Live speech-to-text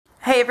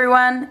Hey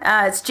everyone,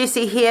 it's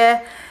Jessie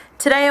here.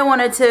 Today I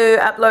wanted to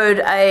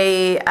upload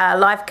a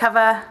live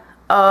cover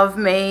of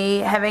me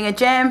having a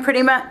jam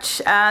pretty much.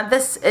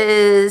 This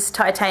is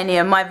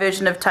Titanium, my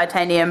version of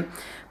Titanium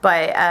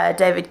by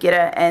David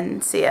Guetta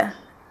and Sia.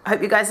 I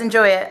hope you guys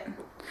enjoy it.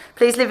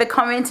 Please leave a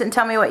comment and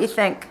tell me what you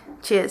think.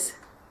 Cheers.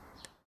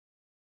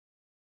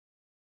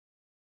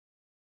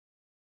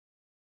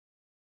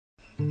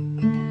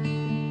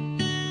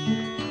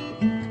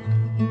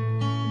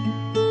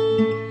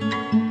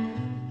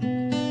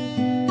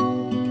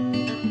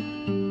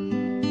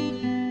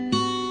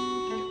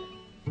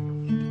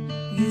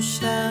 You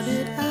shout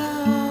it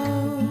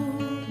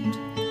out,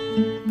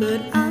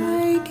 but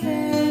I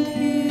can't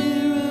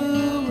hear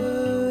a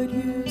word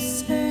you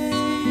say.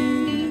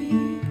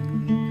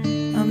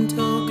 I'm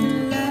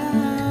talking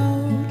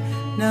loud,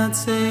 not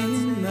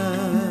saying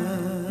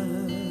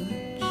much.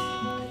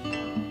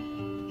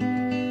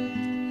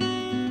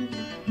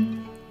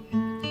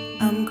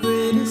 I'm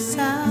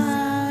criticized,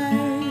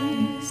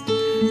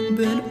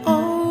 but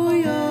all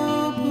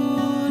your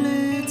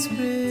bullets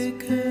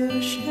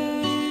ricochet.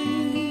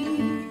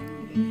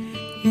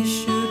 You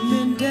shoot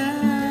me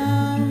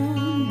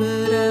down,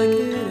 but I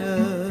get up.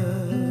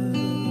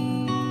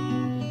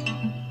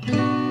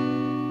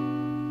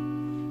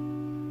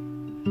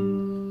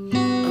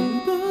 I'm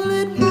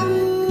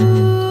bulletproof,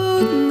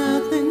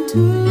 nothing to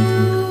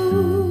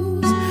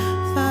lose.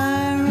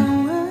 Fire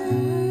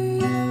away,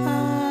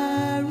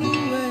 fire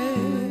away.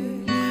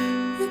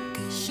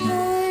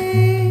 Ricochet,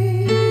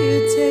 you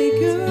take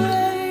your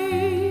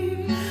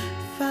aim.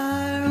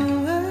 Fire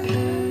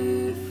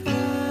away,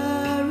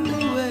 fire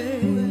away.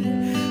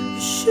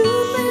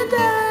 Shoot me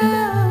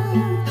down,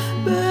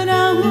 but I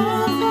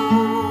won't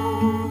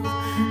fall.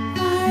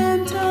 I am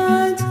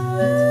titanium.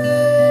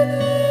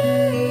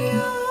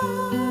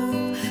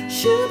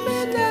 Shoot me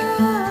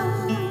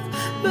down,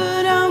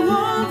 but I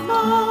won't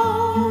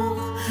fall.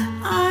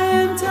 I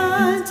am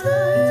titanium.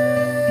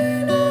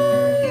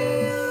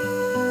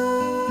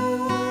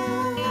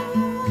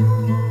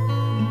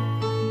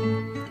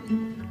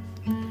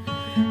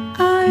 I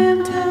am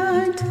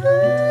titanium.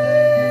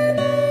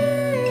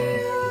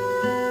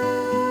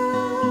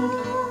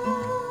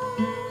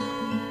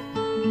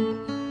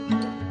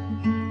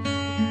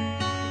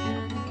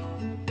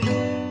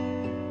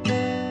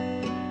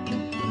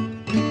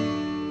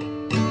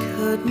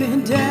 Cut me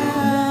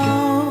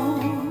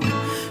down,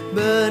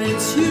 but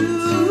it's you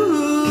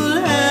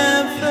who'll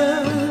have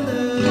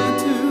further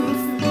to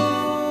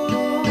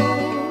fall.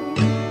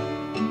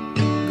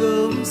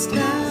 Ghost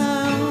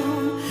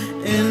town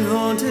and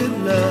haunted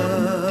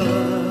love.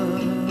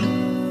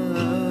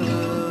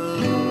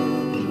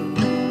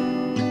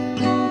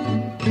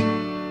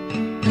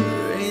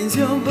 Raise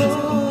your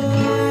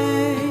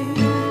voice.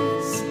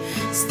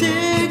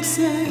 Sticks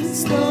and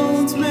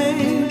stones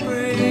may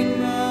break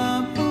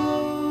my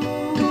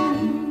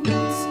bones.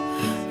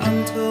 I'm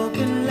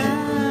talking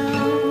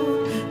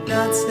loud,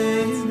 not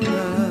saying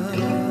much.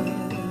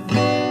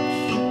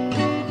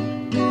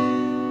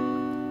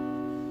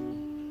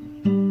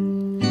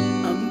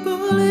 I'm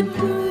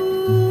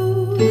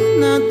bulletproof,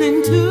 nothing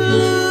to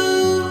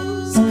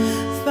lose.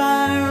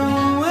 Fire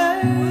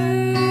away,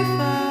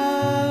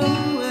 fire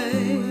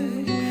away.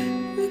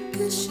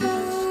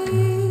 Ricochet,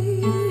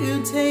 you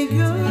take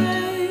your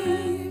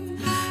aim.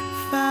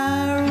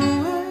 Fire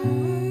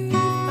away,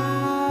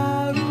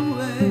 fire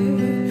away.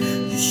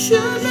 You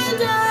shoot me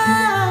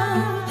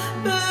down,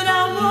 but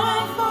I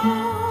won't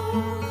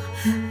fall.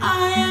 I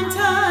am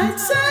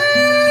titanium.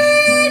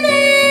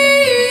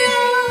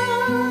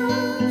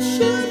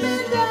 Shoot me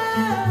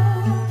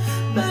down,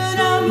 but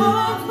I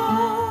won't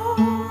fall.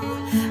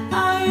 I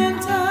am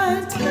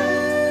titanium.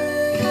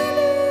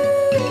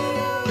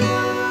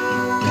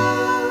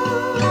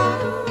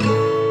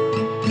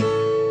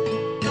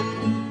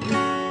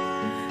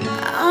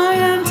 I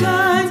am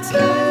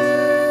titanium.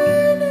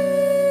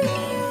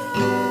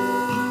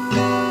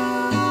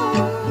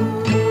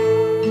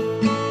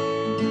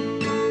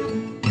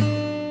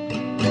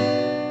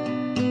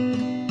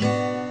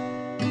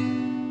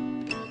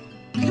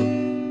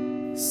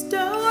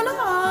 Stone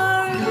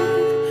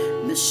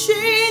heart,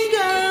 machine.